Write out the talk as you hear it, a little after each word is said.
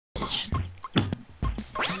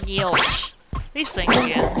Yeesh. These things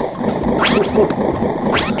again.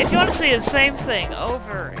 If you want to see the same thing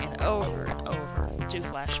over and over and over, do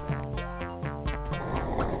Flashback.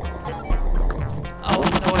 Oh,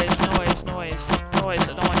 noise, noise, noise. Noise,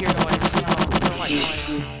 I don't want to hear noise. No, I don't like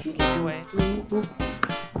noise. Keep it away.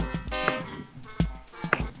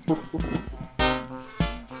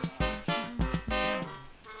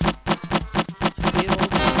 Field,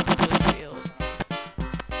 blue field.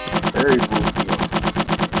 Very blue field.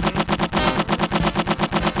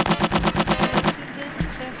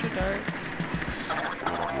 After dark.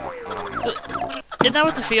 Isn't that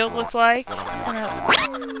what the field looked like?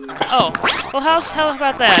 Oh, well how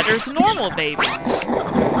about that? There's normal babies.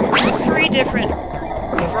 3 different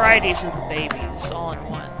varieties of the babies all in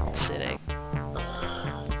one sitting.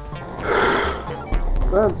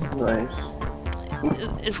 That's nice.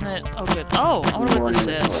 Isn't it? Oh good. Oh, I wonder what this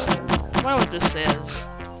is. I wonder what this is.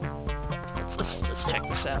 Let's check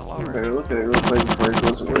this out while we're... Okay, look at it real quick before it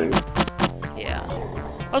goes away. Yeah.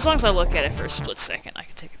 Well, as long as I look at it for a split second, I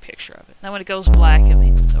can take a picture of it. Now when it goes black, it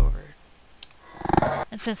means it's over.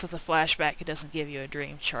 And since it's a flashback, it doesn't give you a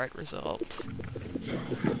dream chart result.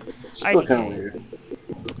 Still kind of weird.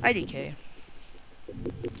 IDK.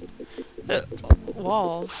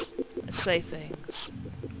 Walls that say things.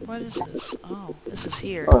 What is this? Oh, this is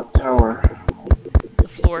here. Oh, tower. The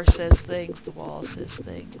floor says things, the wall says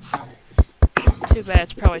things. Too bad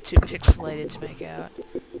it's probably too pixelated to make out.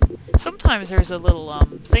 Sometimes there's a little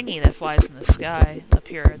thingy that flies in the sky up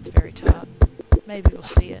here at the very top. Maybe we'll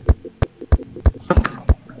see it.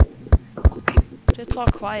 But it's all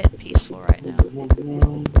quiet and peaceful right now.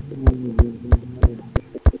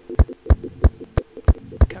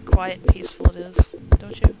 Look how quiet and peaceful it is,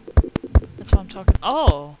 don't you? That's what I'm talking.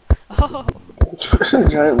 Oh! Oh! It's a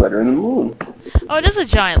giant letter in the moon. Oh, it is a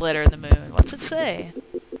giant letter in the moon. What's it say?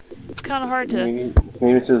 It's kind of hard to...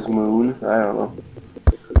 Maybe it says moon. I don't know.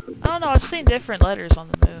 I don't know, I've seen different letters on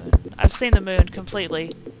the moon. I've seen the moon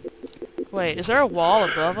completely. Wait, is there a wall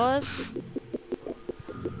above us?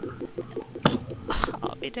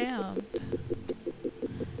 I'll be damned.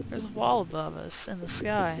 There's a wall above us in the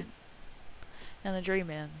sky. And the dream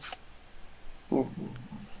ends. You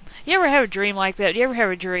ever have a dream like that? You ever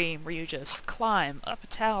have a dream where you just climb up a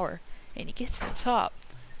tower and you get to the top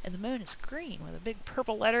and the moon is green with a big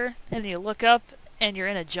purple letter and you look up and you're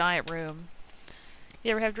in a giant room?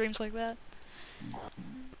 You ever have dreams like that?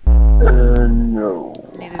 No.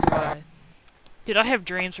 Neither do I. Dude, I have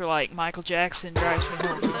dreams where, like, Michael Jackson drives me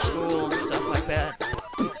home from school and stuff like that.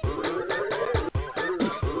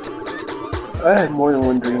 I had more than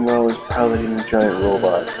one dream where I was piloting a giant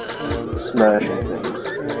robot, smashing things.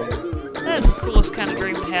 That's the coolest kind of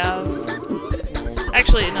dream to have.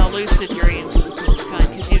 Actually, no, lucid dreams are the coolest kind,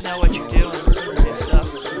 because you know what you're doing and do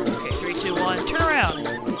stuff. Okay, 3, 2, 1, turn around!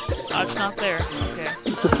 Oh, it's not there. Okay.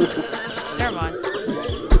 Never mind.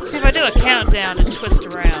 See, if I do a countdown and twist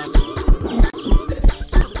around...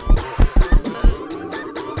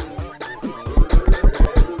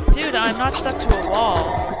 Dude, I'm not stuck to a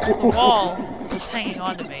wall. The wall was hanging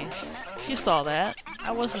on to me. You saw that.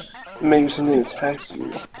 I wasn't... Maybe something attacked you.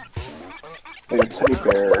 Like a teddy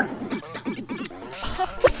bear.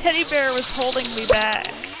 The teddy bear was holding me back.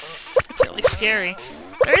 It's really scary.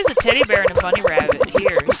 There is a teddy bear and a bunny rabbit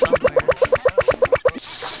here somewhere.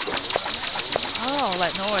 Oh,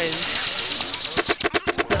 that noise.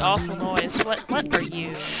 That awful noise. What are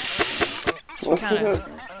you? Some What's kind of...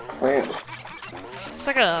 plant? It's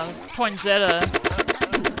like a poinsettia.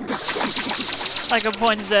 Like a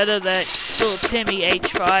poinsettia that little Timmy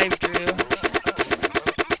H5 drew.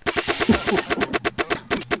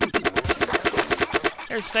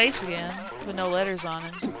 There's face again, with no letters on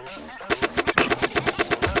him.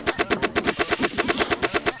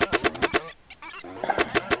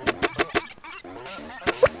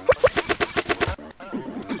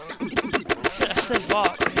 I said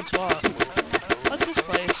walk, it means walk. What's this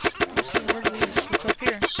place? What's up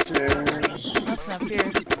here? Stairs. Nothing up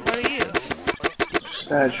here. What are you?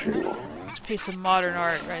 Statue. It's a piece of modern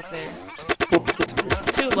art right there.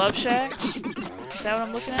 2 love shacks? Is that what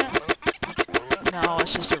I'm looking at? No,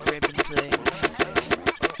 it's just a ribbon thing. Okay.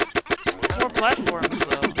 4 platforms,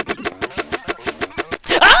 though.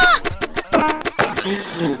 Ah!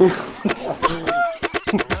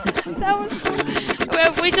 That was so...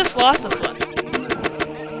 We just lost the flood.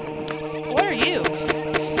 What are you?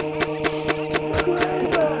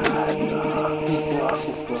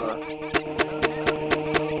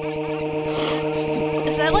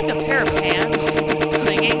 Is that like a pair of pants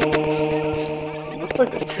singing? Looks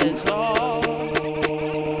like It says, oh...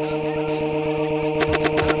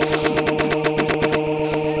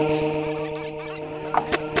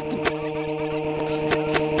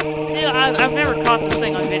 caught this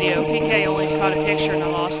thing on video. PK only caught a picture and I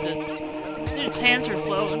lost it. Dude, its hands are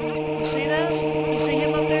floating. You see that? You see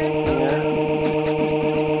him up there? Yeah.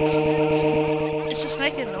 It's just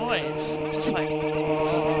making noise. Just like...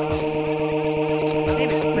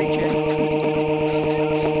 Maybe it's a preacher.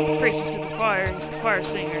 Preaches to the choir. He's a choir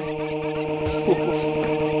singer.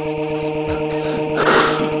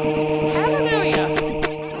 Hallelujah!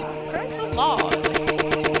 Praise the Lord!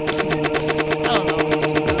 I don't know.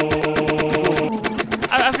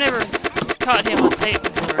 I've never caught him on tape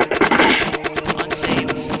before. On tape.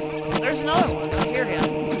 There's another one. I hear him.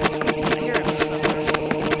 I hear him somewhere.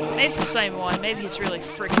 Maybe it's the same one. Maybe he's really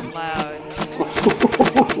freaking loud.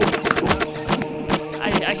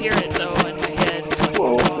 I hear it though in my head. It's like,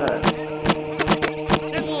 What was that?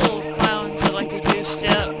 there's little clowns that like to do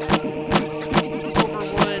step over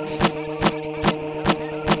wood.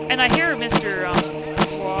 And I hear Mr.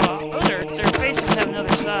 Oh, their faces have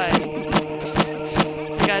another side.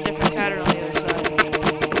 They got a different pattern on the other side.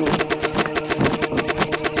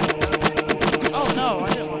 Oh no, I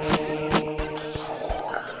didn't want to.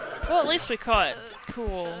 Well, at least we caught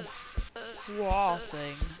cool wall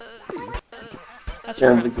thing. That's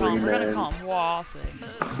what we're gonna call him. We're gonna call him wall thing.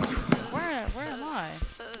 Where am I?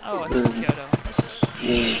 Oh, it's Kyoto. This is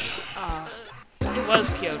it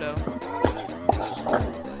was Kyoto.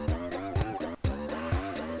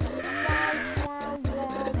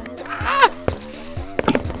 Ah!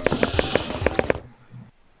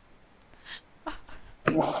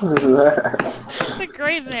 What was that? The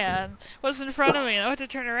grave man was in front of me and I had to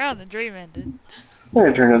turn around and the dream ended.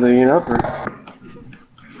 I turned out the upper.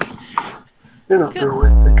 In upper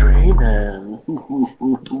with the dream man.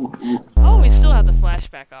 Oh, we still have the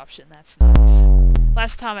flashback option. That's nice.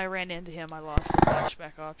 Last time I ran into him, I lost the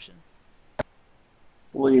flashback option.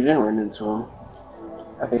 Well, you didn't run into him.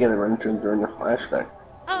 I think I ran into him during the flashback.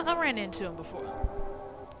 I ran into him before.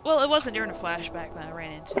 Well, it wasn't during the flashback when I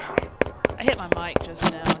ran into him. I hit my mic just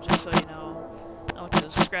now, just so you know. I went to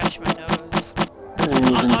scratch my nose.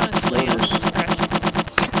 Honestly, I was just scratching my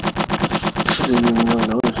nose. I didn't even really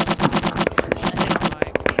notice. I hit my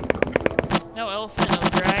mic. No elephant, no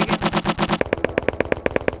dragon.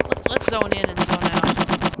 Let's zone in and zone out.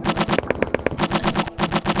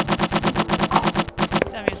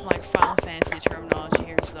 I'm using like Final Fantasy terminology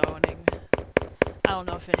here, zoning. I don't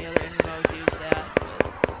know if any other MMOs use that.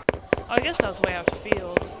 Oh, I guess that was way out the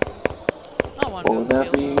field. I don't want to What go would to the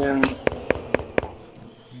that field. be again?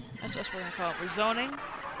 That's what we're gonna call it. We're zoning,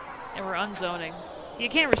 and we're unzoning. You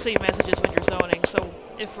can't receive messages when you're zoning, so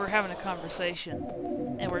if we're having a conversation,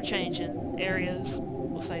 and we're changing areas,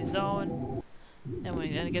 we'll say zone, and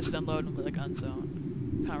when it gets done loading, we'll click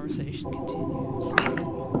unzone. Conversation continues.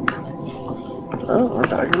 Oh, we're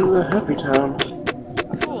back into the Happytown.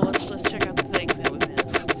 Cool, let's check out the things that we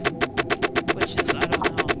missed. Which is, I don't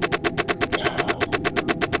know.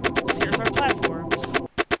 So here's our platforms.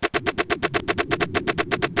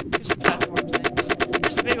 Here's the platform things.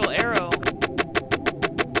 Here's a big old arrow.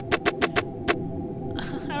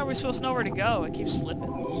 How are we supposed to know where to go? It keeps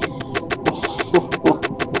flipping.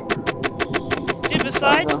 Dude,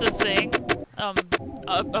 besides the thing,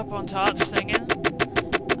 up on top singing,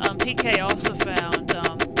 PK also found,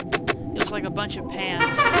 it was like a bunch of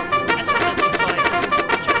pants. That's what that looks like. It's just a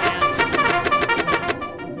bunch of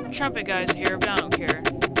pants. Trumpet guys here, but I don't care.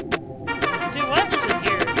 Dude, what is in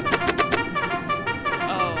here?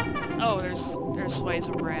 Oh, there's ways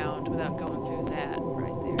around without going through that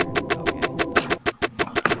right there. Okay.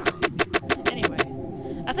 Anyway,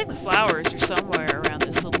 I think the flowers are somewhere around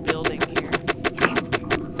this little building here.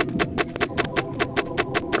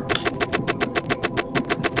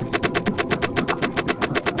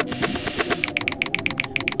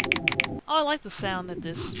 Oh, I like the sound that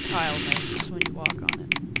this tile makes when you walk on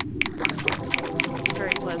it. It's a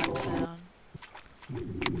very pleasant sound.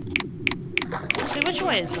 See, which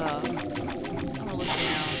way is up? I'm gonna look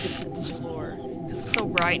down at this floor. Because it's so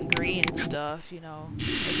bright and green and stuff, you know,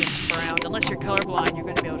 against brown. Unless you're colorblind, you're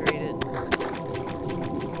gonna be able to read it.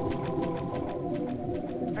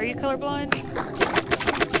 Are you colorblind?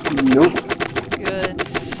 Nope. Good.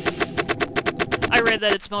 I read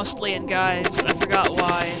that it's mostly in guys. I forgot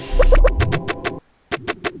why.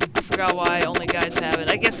 I forgot why only guys have it.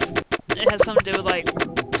 I guess it has something to do with, like,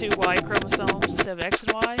 2 Y chromosomes instead of X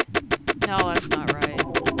and Y? No, that's not right.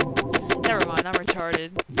 Never mind, I'm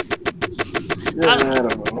retarded. Yeah, I don't know.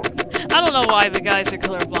 I don't know why the guys are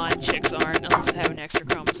colorblind, chicks aren't, unless they have an extra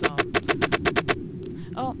chromosome.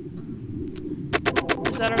 Oh.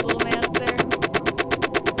 Is that our little man up there?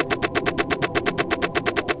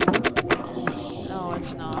 No,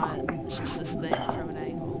 it's not. It's just this thing from an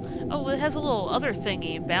angle. Oh, it has a little other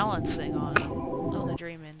thingy balancing on it. Oh, the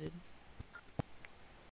dream ended.